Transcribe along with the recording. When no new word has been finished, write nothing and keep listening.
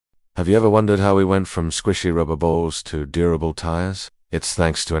Have you ever wondered how we went from squishy rubber balls to durable tires? It's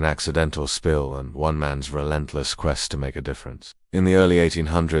thanks to an accidental spill and one man's relentless quest to make a difference. In the early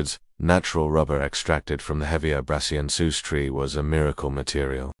 1800s, natural rubber extracted from the heavier Brassiensis tree was a miracle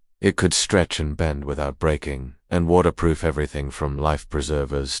material. It could stretch and bend without breaking, and waterproof everything from life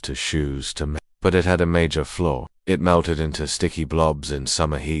preservers to shoes to but it had a major flaw. It melted into sticky blobs in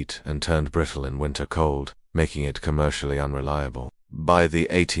summer heat and turned brittle in winter cold, making it commercially unreliable. By the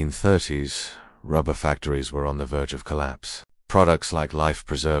 1830s, rubber factories were on the verge of collapse. Products like life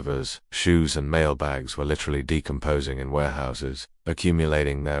preservers, shoes, and mailbags were literally decomposing in warehouses,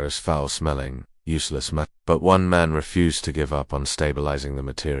 accumulating there as foul-smelling, useless material. But one man refused to give up on stabilizing the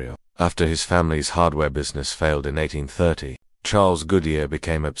material. After his family's hardware business failed in 1830, Charles Goodyear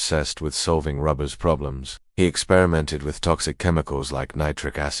became obsessed with solving rubber's problems. He experimented with toxic chemicals like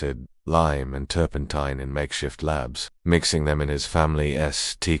nitric acid, lime, and turpentine in makeshift labs, mixing them in his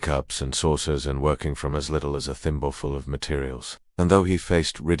family's teacups and saucers and working from as little as a thimbleful of materials. And though he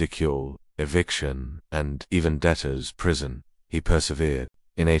faced ridicule, eviction, and even debtor's prison, he persevered.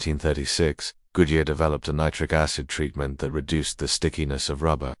 In 1836, Goodyear developed a nitric acid treatment that reduced the stickiness of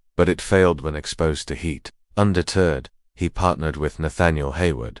rubber, but it failed when exposed to heat. Undeterred, he partnered with Nathaniel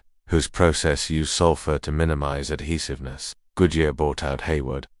Hayward, whose process used sulfur to minimize adhesiveness. Goodyear bought out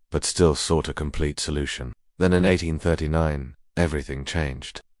Hayward, but still sought a complete solution. Then in 1839, everything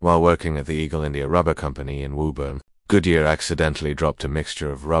changed. While working at the Eagle India Rubber Company in Woburn, Goodyear accidentally dropped a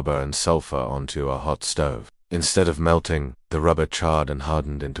mixture of rubber and sulfur onto a hot stove. Instead of melting, the rubber charred and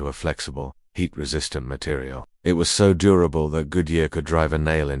hardened into a flexible, heat-resistant material. It was so durable that Goodyear could drive a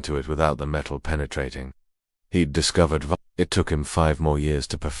nail into it without the metal penetrating. He'd discovered it took him 5 more years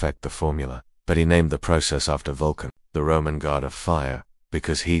to perfect the formula, but he named the process after Vulcan, the Roman god of fire,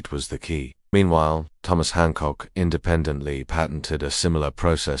 because heat was the key. Meanwhile, Thomas Hancock independently patented a similar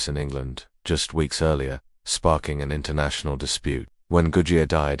process in England just weeks earlier, sparking an international dispute. When Goodyear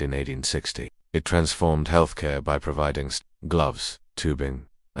died in 1860, it transformed healthcare by providing gloves, tubing,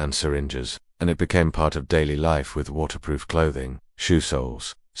 and syringes, and it became part of daily life with waterproof clothing, shoe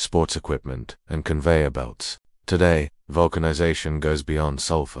soles, sports equipment, and conveyor belts. Today, vulcanization goes beyond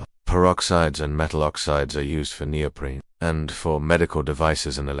sulfur. Peroxides and metal oxides are used for neoprene, and for medical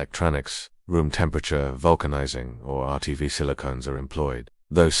devices and electronics, room temperature vulcanizing or RTV silicones are employed.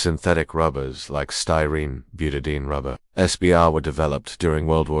 Those synthetic rubbers like styrene, butadiene rubber, SBR were developed during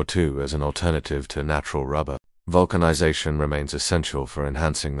World War II as an alternative to natural rubber. Vulcanization remains essential for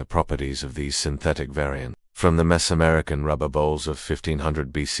enhancing the properties of these synthetic variants. From the Mesoamerican rubber bowls of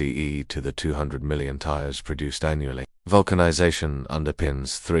 1500 BCE to the 200 million tires produced annually, vulcanization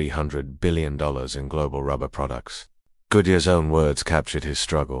underpins $300 billion in global rubber products. Goodyear's own words captured his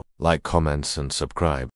struggle. Like, comments, and subscribe.